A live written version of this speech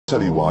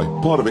Tell you why.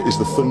 Part of it is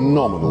the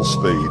phenomenal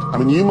speed. I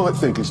mean, you might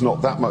think it's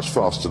not that much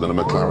faster than a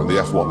McLaren, the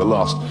F1, the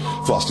last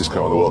fastest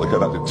car in the world. Okay,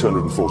 that did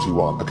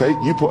 241. Okay,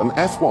 you put an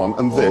F1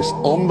 and this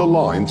on the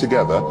line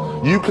together,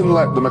 you can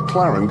let the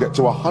McLaren get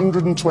to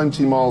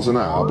 120 miles an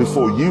hour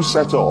before you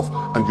set off,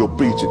 and you'll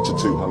beat it to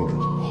 200.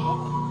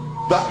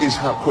 That is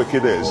how quick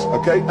it is,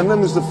 okay? And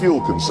then there's the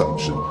fuel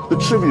consumption. The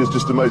trivia is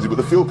just amazing, but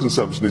the fuel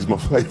consumption is my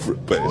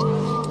favourite bit.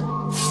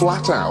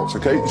 Flat out,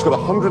 okay? It's got a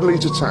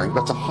 100-litre tank,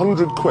 that's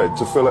 100 quid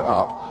to fill it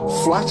up.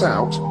 Flat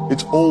out,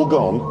 it's all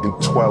gone in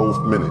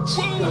 12 minutes.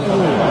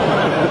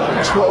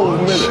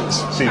 12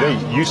 minutes. See,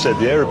 you said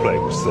the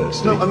aeroplane was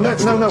thirsty. No, and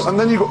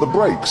then you've got the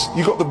brakes.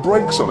 You've got the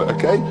brakes on it,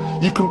 okay?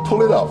 You can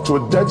pull it up to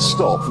a dead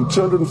stop from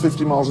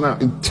 250 miles an hour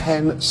in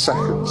 10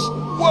 seconds.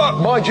 What?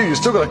 Mind you, you've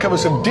still got to cover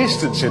some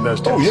distance in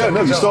those 10 seconds. Oh, yeah,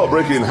 no, you start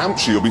braking in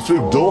Hampshire, you'll be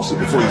through Dorset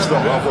before you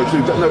stop halfway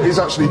through. No, it's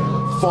actually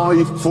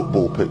 5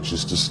 football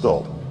pitches to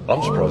stop. I'm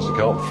surprised you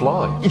can't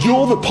fly.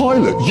 You're the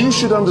pilot. You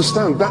should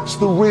understand that's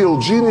the real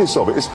genius of it. It's